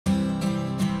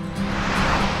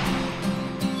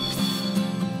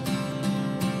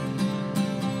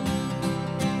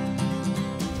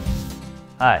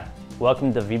Hi,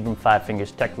 welcome to Vibram 5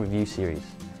 Fingers Tech Review Series.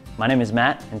 My name is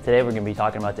Matt, and today we're going to be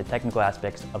talking about the technical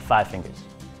aspects of 5 fingers.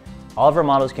 All of our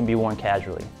models can be worn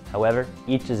casually. However,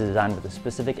 each is designed with a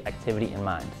specific activity in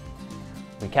mind.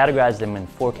 We categorize them in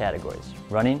 4 categories: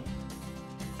 running,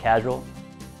 casual,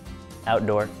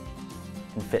 outdoor,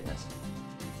 and fitness.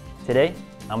 Today,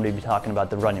 I'm going to be talking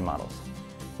about the running models.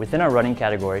 Within our running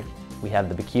category, we have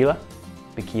the Bikila,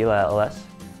 Bikila LS,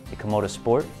 the Komodo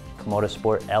Sport, Komodo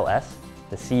Sport LS,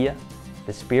 the Sia,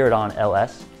 the Spiridon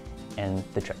LS, and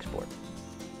the Trek Sport.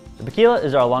 The Bikila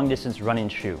is our long-distance running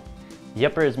shoe. The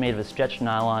upper is made of a stretched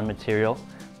nylon material,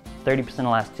 30%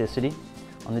 elasticity.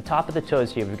 On the top of the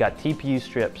toes here, we've got TPU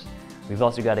strips. We've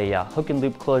also got a hook and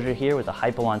loop closure here with a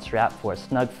Hypalon strap for a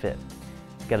snug fit.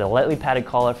 We've got a lightly padded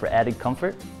collar for added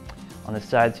comfort. On the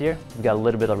sides here, we've got a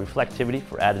little bit of reflectivity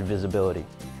for added visibility.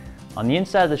 On the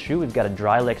inside of the shoe, we've got a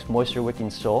Drylex moisture wicking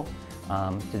sole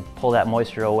to pull that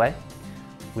moisture away.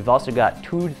 We've also got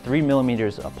 2 to 3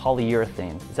 millimeters of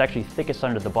polyurethane. It's actually thickest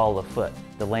under the ball of the foot,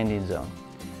 the landing zone.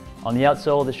 On the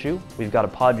outsole of the shoe, we've got a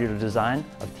podular design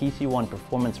of TC1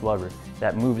 performance rubber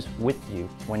that moves with you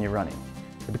when you're running.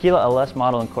 The Bikila LS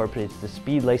model incorporates the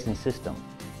speed lacing system.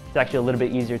 It's actually a little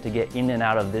bit easier to get in and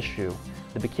out of this shoe.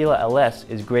 The Bikila LS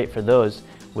is great for those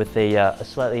with a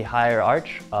slightly higher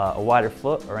arch, a wider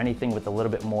foot, or anything with a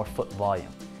little bit more foot volume.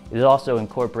 It also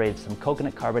incorporates some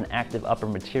coconut carbon active upper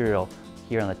material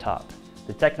here on the top.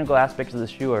 The technical aspects of the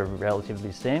shoe are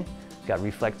relatively the same. It's got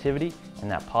reflectivity and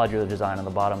that podular design on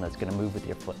the bottom that's going to move with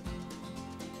your foot.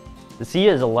 The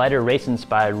Sia is a lighter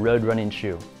race-inspired road running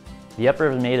shoe. The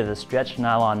upper is made of a stretched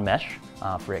nylon mesh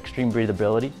for extreme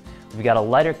breathability. We've got a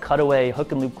lighter cutaway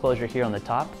hook and loop closure here on the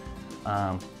top.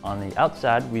 On the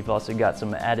outside, we've also got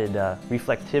some added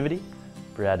reflectivity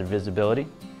for added visibility.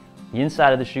 The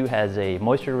inside of the shoe has a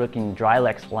moisture-wicking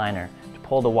Drylex liner to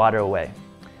pull the water away.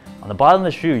 On the bottom of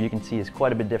the shoe, you can see is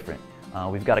quite a bit different.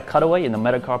 We've got a cutaway in the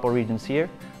metacarpal regions here,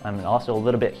 and also a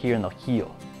little bit here in the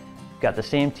heel. We've got the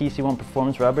same TC1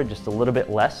 performance rubber, just a little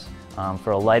bit less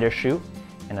for a lighter shoe,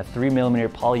 and a 3 millimeter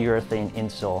polyurethane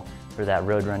insole for that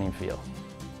road running feel.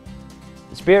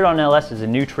 The Spiridon LS is a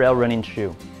new trail running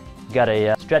shoe. We've got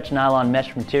a stretched nylon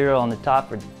mesh material on the top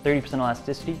for 30%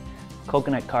 elasticity,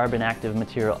 coconut carbon active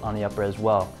material on the upper as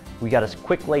well. We got a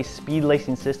quick lace speed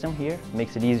lacing system here,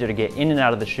 makes it easier to get in and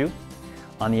out of the shoe.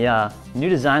 On the new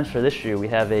designs for this shoe, we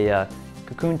have a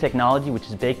cocoon technology which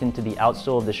is baked into the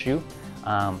outsole of the shoe,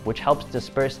 which helps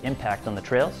disperse impact on the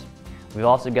trails. We've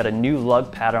also got a new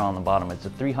lug pattern on the bottom. It's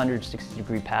a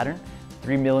 360-degree pattern,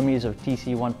 3 millimeters of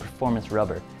TC1 performance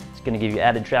rubber. It's going to give you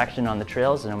added traction on the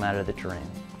trails no matter the terrain.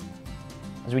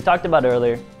 As we talked about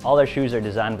earlier, all our shoes are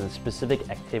designed with a specific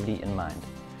activity in mind.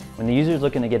 When the user is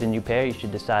looking to get a new pair, you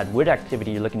should decide what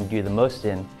activity you're looking to do the most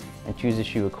in and choose a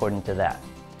shoe according to that.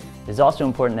 It's also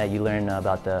important that you learn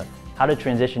about how to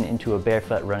transition into a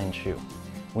barefoot running shoe.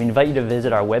 We invite you to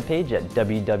visit our webpage at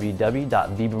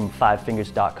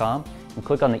www.vibram5fingers.com and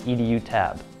click on the EDU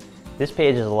tab. This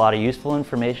page has a lot of useful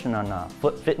information on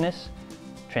foot fitness,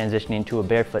 transitioning to a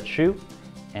barefoot shoe,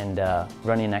 and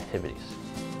running activities.